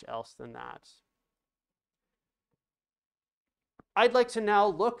do much else than that. I'd like to now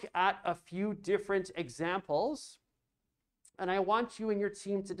look at a few different examples, and I want you and your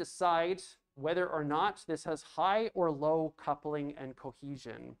team to decide whether or not this has high or low coupling and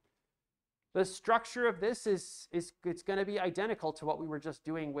cohesion. The structure of this is it's going to be identical to what we were just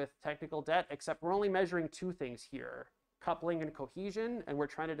doing with technical debt, except we're only measuring two things here, coupling and cohesion, and we're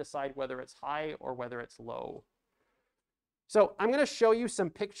trying to decide whether it's high or whether it's low. So I'm going to show you some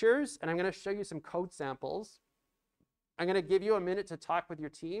pictures, and I'm going to show you some code samples. I'm going to give you a minute to talk with your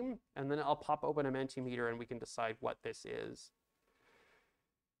team, and then I'll pop open a Mentimeter and we can decide what this is.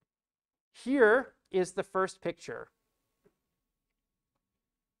 Here is the first picture.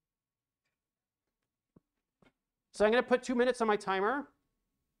 So I'm going to put 2 minutes on my timer.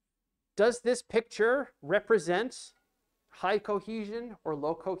 Does this picture represent high cohesion or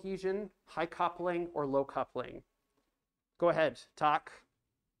low cohesion, high coupling or low coupling? Go ahead, talk.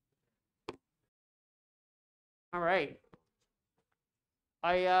 All right.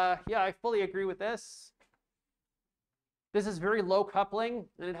 I fully agree with this. This is very low coupling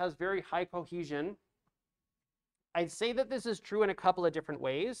and it has very high cohesion. I'd say that this is true in a couple of different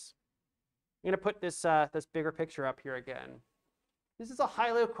ways. I'm going to put this bigger picture up here again. This is a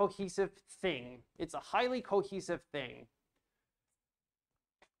highly cohesive thing. It's a highly cohesive thing.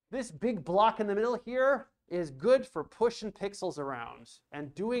 This big block in the middle here is good for pushing pixels around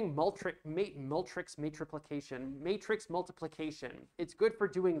and doing matrix multiplication. It's good for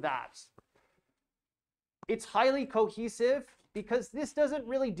doing that. It's highly cohesive because this doesn't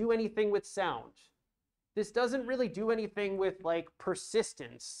really do anything with sound. This doesn't really do anything with like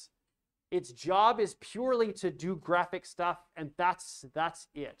persistence. Its job is purely to do graphic stuff, and that's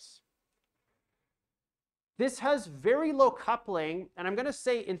it. This has very low coupling, and I'm going to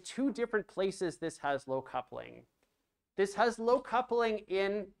say in two different places this has low coupling. This has low coupling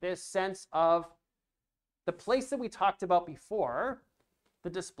in this sense of the place that we talked about before, The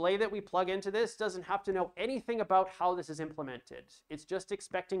display that we plug into this doesn't have to know anything about how this is implemented. It's just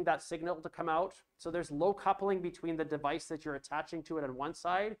expecting that signal to come out. So there's low coupling between the device that you're attaching to it on one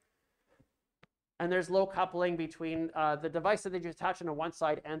side, and there's low coupling between the device that you're attaching on one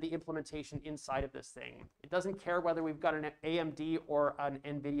side and the implementation inside of this thing. It doesn't care whether we've got an AMD or an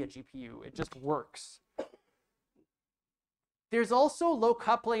NVIDIA GPU. It just works. There's also low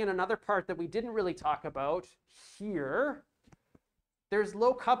coupling in another part that we didn't really talk about here. There's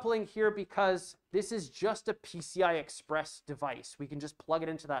low coupling here because this is just a PCI Express device. We can just plug it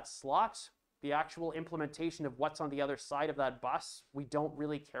into that slot. The actual implementation of what's on the other side of that bus, we don't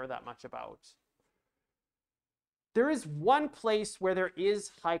really care that much about. There is one place where there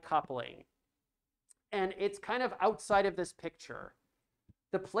is high coupling, and it's kind of outside of this picture.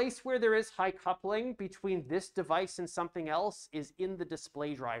 The place where there is high coupling between this device and something else is in the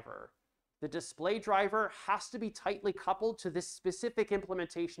display driver. The display driver has to be tightly coupled to this specific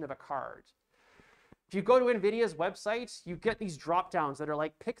implementation of a card. If you go to NVIDIA's website, you get these drop downs that are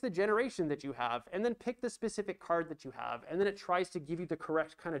like, pick the generation that you have, and then pick the specific card that you have, and then it tries to give you the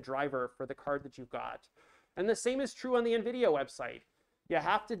correct kind of driver for the card that you've got. And the same is true on the NVIDIA website. You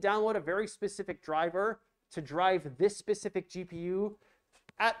have to download a very specific driver to drive this specific GPU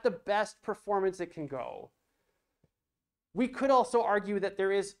at the best performance it can go. We could also argue that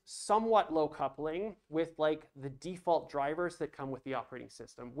there is somewhat low coupling with like the default drivers that come with the operating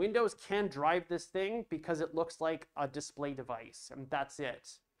system. Windows can drive this thing because it looks like a display device, and that's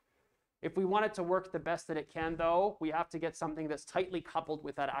it. If we want it to work the best that it can, though, we have to get something that's tightly coupled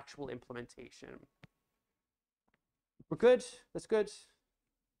with that actual implementation. We're good? That's good?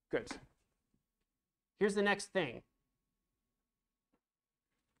 Good. Here's the next thing.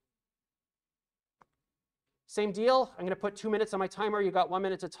 Same deal. I'm going to put 2 minutes on my timer. You got 1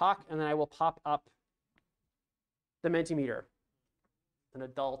 minute to talk, and then I will pop up the Mentimeter. An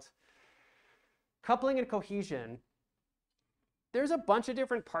adult. Coupling and cohesion. There's a bunch of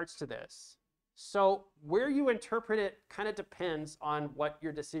different parts to this. So where you interpret it kind of depends on what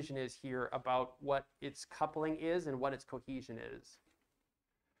your decision is here about what its coupling is and what its cohesion is.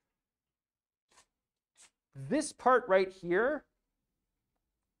 This part right here,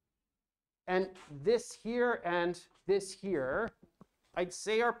 and this here and this here, I'd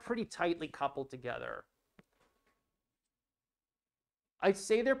say are pretty tightly coupled together. I'd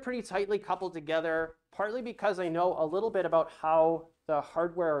say they're pretty tightly coupled together, partly because I know a little bit about how the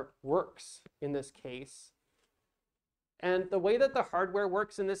hardware works in this case. And the way that the hardware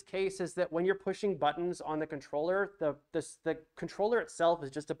works in this case is that when you're pushing buttons on the controller, the controller itself is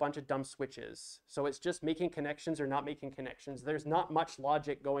just a bunch of dumb switches. So it's just making connections or not making connections. There's not much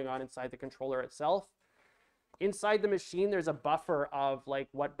logic going on inside the controller itself. Inside the machine, there's a buffer of like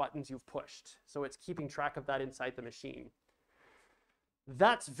what buttons you've pushed. So it's keeping track of that inside the machine.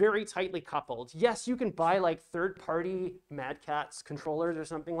 That's very tightly coupled. Yes, you can buy like third-party Mad Catz controllers or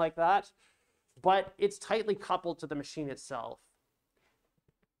something like that, but it's tightly coupled to the machine itself.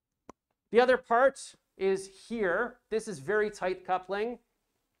 The other part is here. This is very tight coupling.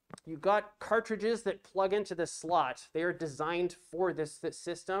 You've got cartridges that plug into this slot. They are designed for this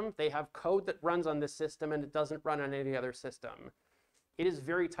system. They have code that runs on this system, and it doesn't run on any other system. It is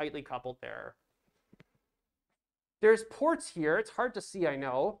very tightly coupled there. There's ports here. It's hard to see, I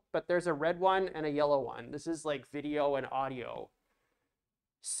know, but there's a red one and a yellow one. This is like video and audio.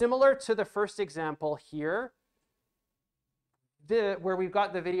 Similar to the first example here, where we've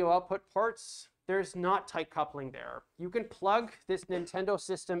got the video output ports, there's not tight coupling there. You can plug this Nintendo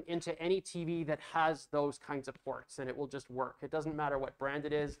system into any TV that has those kinds of ports, and it will just work. It doesn't matter what brand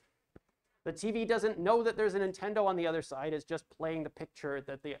it is. The TV doesn't know that there's a Nintendo on the other side. It's just playing the picture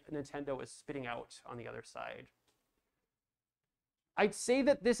that the Nintendo is spitting out on the other side. I'd say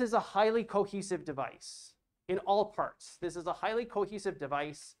that this is a highly cohesive device in all parts. This is a highly cohesive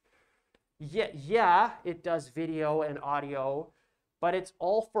device. Yeah, it does video and audio, but it's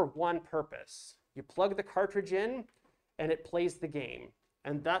all for one purpose. You plug the cartridge in, and it plays the game.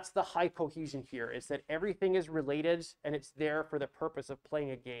 And that's the high cohesion here, is that everything is related, and it's there for the purpose of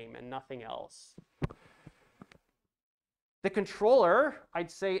playing a game and nothing else. The controller, I'd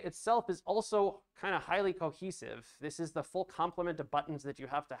say itself, is also kind of highly cohesive. This is the full complement of buttons that you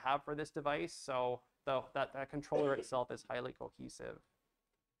have to have for this device, so that controller itself is highly cohesive.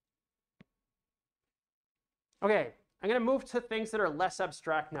 Okay, I'm going to move to things that are less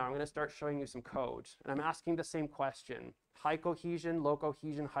abstract now. I'm going to start showing you some code, and I'm asking the same question. High cohesion, low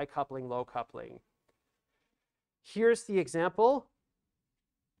cohesion, high coupling, low coupling. Here's the example.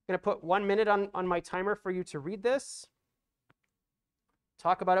 I'm going to put 1 minute on my timer for you to read this.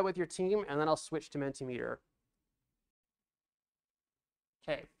 Talk about it with your team, and then I'll switch to Mentimeter.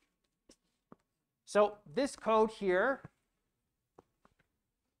 Okay. So this code here,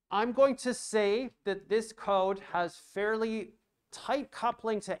 I'm going to say that this code has fairly tight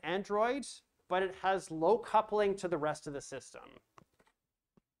coupling to Android, but it has low coupling to the rest of the system.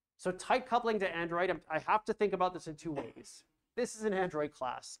 So tight coupling to Android, I have to think about this in two ways. This is an Android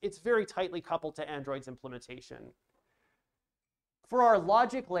class. It's very tightly coupled to Android's implementation. For our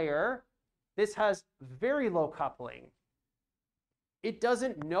logic layer, this has very low coupling. It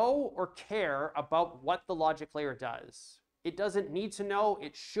doesn't know or care about what the logic layer does. It doesn't need to know.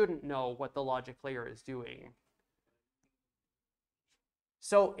 It shouldn't know what the logic layer is doing.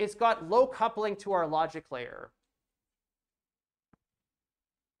 So it's got low coupling to our logic layer.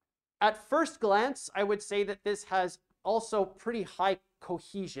 At first glance, I would say that this has also pretty high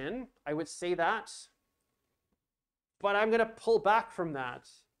cohesion. I would say that. But I'm going to pull back from that.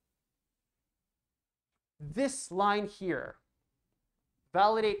 This line here,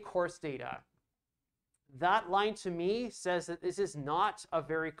 validate course data. That line to me says that this is not a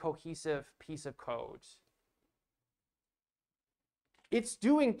very cohesive piece of code. It's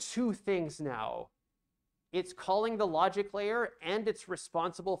doing two things now. It's calling the logic layer and it's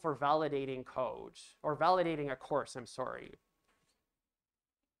responsible for validating code, or validating a course, I'm sorry.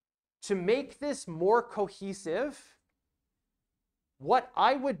 To make this more cohesive, what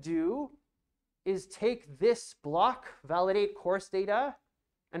I would do is take this block, validate course data,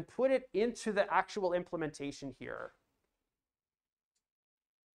 and put it into the actual implementation here.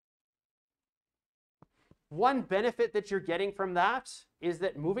 One benefit that you're getting from that is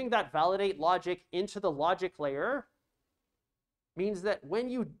that moving that validate logic into the logic layer means that when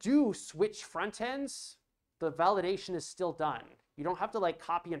you do switch front ends, the validation is still done. You don't have to like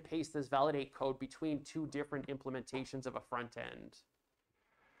copy and paste this validate code between two different implementations of a front end.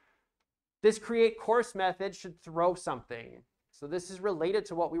 This create course method should throw something. So this is related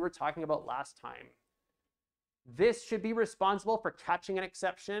to what we were talking about last time. This should be responsible for catching an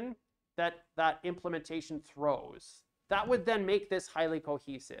exception that implementation throws. That would then make this highly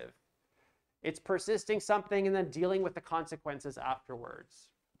cohesive. It's persisting something and then dealing with the consequences afterwards.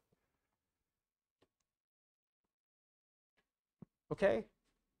 Okay?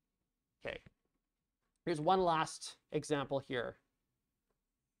 Okay. Here's one last example here.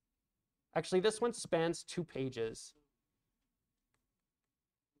 Actually, this one spans 2 pages.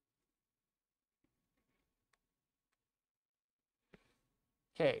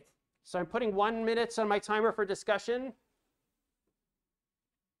 Okay, so I'm putting 1 minute on my timer for discussion.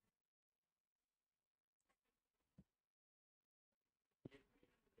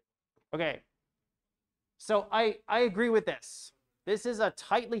 Okay, so I agree with this. This is a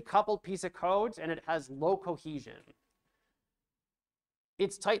tightly coupled piece of code and it has low cohesion.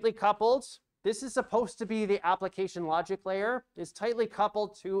 It's tightly coupled. This is supposed to be the application logic layer. It's tightly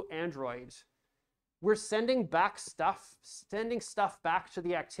coupled to Android. We're sending stuff back to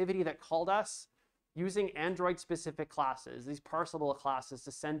the activity that called us using Android-specific classes, these parsable classes,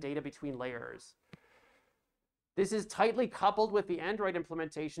 to send data between layers. This is tightly coupled with the Android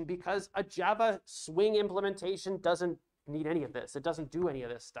implementation because a Java Swing implementation doesn't need any of this. It doesn't do any of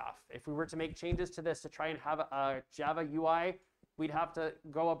this stuff. If we were to make changes to this to try and have a Java UI, we'd have to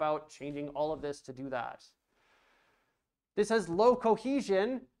go about changing all of this to do that. This has low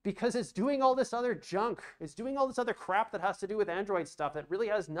cohesion because it's doing all this other junk. It's doing all this other crap that has to do with Android stuff that really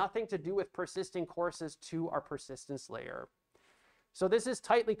has nothing to do with persisting courses to our persistence layer. So this is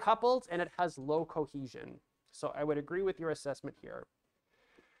tightly coupled and it has low cohesion. So I would agree with your assessment here.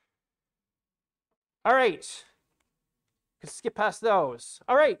 All right. Skip past those.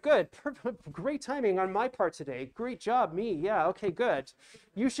 All right, good. Great timing on my part today. Great job, me. Yeah, okay, good.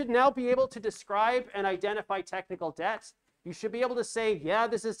 You should now be able to describe and identify technical debt. You should be able to say, yeah,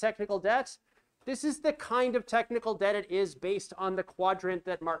 this is technical debt. This is the kind of technical debt it is based on the quadrant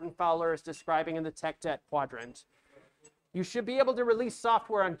that Martin Fowler is describing in the tech debt quadrant. You should be able to release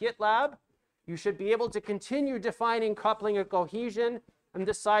software on GitLab. You should be able to continue defining coupling and cohesion and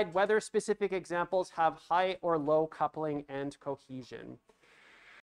decide whether specific examples have high or low coupling and cohesion.